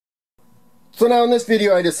So now in this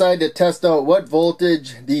video I decided to test out what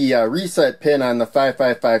voltage the reset pin on the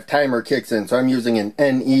 555 timer kicks in. So I'm using an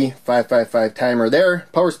NE555 timer there.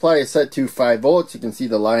 Power supply is set to 5 volts. You can see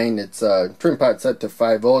the line, it's trim pot set to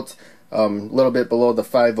 5 volts. A little bit below the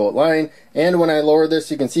 5 volt line, and when I lower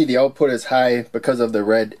this you can see the output is high because of the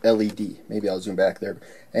red LED. Maybe I'll zoom back there.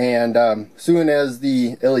 And soon as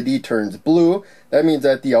the LED turns blue, that means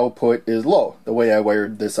that the output is low, the way I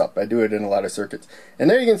wired this up. I do it in a lot of circuits. And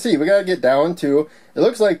there you can see we gotta get down to, it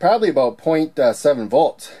looks like probably about 0.7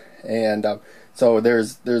 volts. And so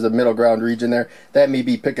there's a middle ground region there that may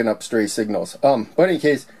be picking up stray signals. But in any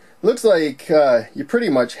case, looks like you pretty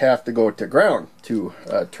much have to go to ground to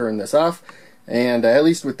turn this off. And at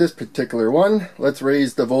least with this particular one, let's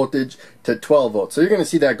raise the voltage to 12 volts. So you're going to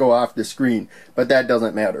see that go off the screen, but that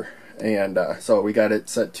doesn't matter. And so we got it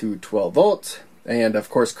set to 12 volts. And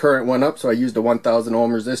of course current went up, so I used a 1000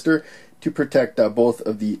 ohm resistor to protect both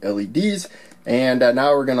of the LEDs. And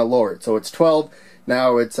now we're going to lower it. So it's 12.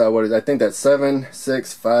 Now it's, what is, I think that's 7,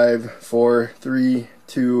 6, 5, 4, 3,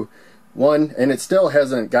 2, 1, and it still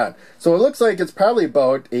hasn't gone. So it looks like it's probably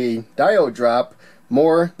about a diode drop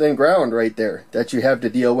more than ground right there that you have to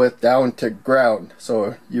deal with down to ground.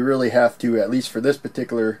 So you really have to, at least for this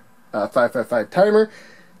particular 555 timer,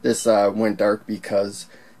 this went dark because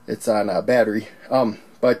it's on a battery.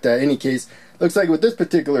 But in any case, looks like with this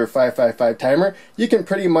particular 555 timer, you can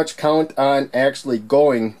pretty much count on actually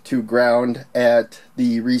going to ground at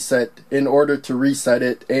the reset in order to reset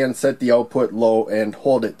it and set the output low and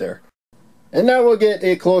hold it there. And now we'll get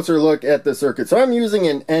a closer look at the circuit. So I'm using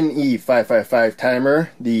an NE555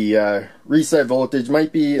 timer. The reset voltage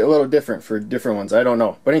might be a little different for different ones, I don't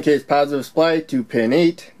know. But in case, positive supply to pin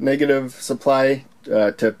 8, negative supply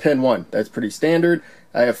to pin 1. That's pretty standard.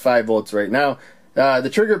 I have 5 volts right now. The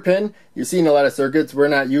trigger pin, you see in a lot of circuits, we're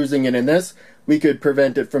not using it in this. We could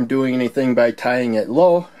prevent it from doing anything by tying it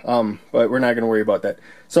low, but we're not going to worry about that.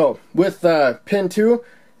 So with pin 2,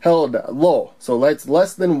 held low, so that's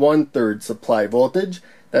less than 1/3 supply voltage.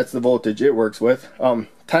 That's the voltage it works with.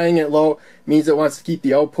 Tying it low means it wants to keep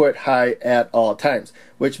the output high at all times,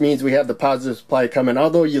 which means we have the positive supply coming,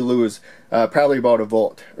 although you lose probably about a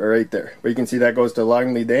volt right there. But you can see that goes to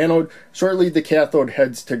long lead the anode, short lead the cathode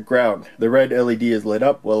heads to ground. The red LED is lit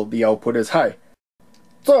up, well the output is high.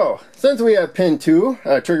 So, since we have pin 2,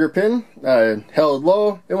 trigger pin, held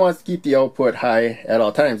low, it wants to keep the output high at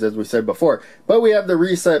all times, as we said before. But we have the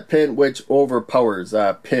reset pin, which overpowers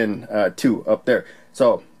pin 2 up there.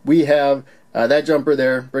 So, we have that jumper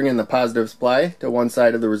there, bringing the positive supply to one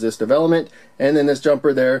side of the resistive element, and then this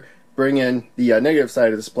jumper there, bringing the negative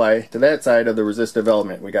side of the supply to that side of the resistive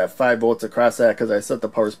element. We got 5 volts across that because I set the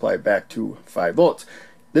power supply back to 5 volts.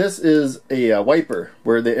 This is a wiper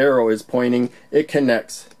where the arrow is pointing. It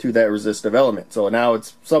connects to that resistive element. So now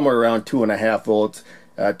it's somewhere around 2.5 volts,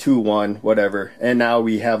 2.1, whatever. And now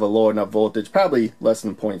we have a low enough voltage, probably less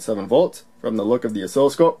than 0.7 volts from the look of the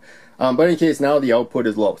oscilloscope. But in any case, now the output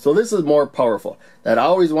is low. So this is more powerful. That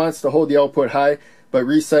always wants to hold the output high, but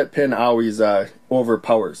reset pin always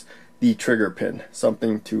overpowers the trigger pin.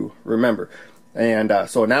 Something to remember. And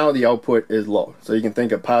so now the output is low. So you can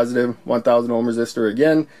think of positive 1000 ohm resistor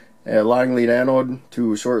again, a long lead anode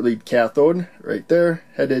to short lead cathode right there,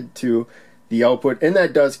 headed to the output, and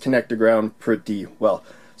that does connect to ground pretty well.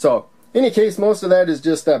 So in any case, most of that is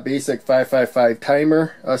just basic 555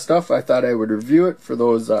 timer stuff. I thought I would review it for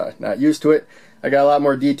those not used to it. I got a lot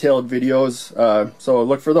more detailed videos, so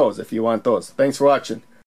look for those if you want those. Thanks for watching.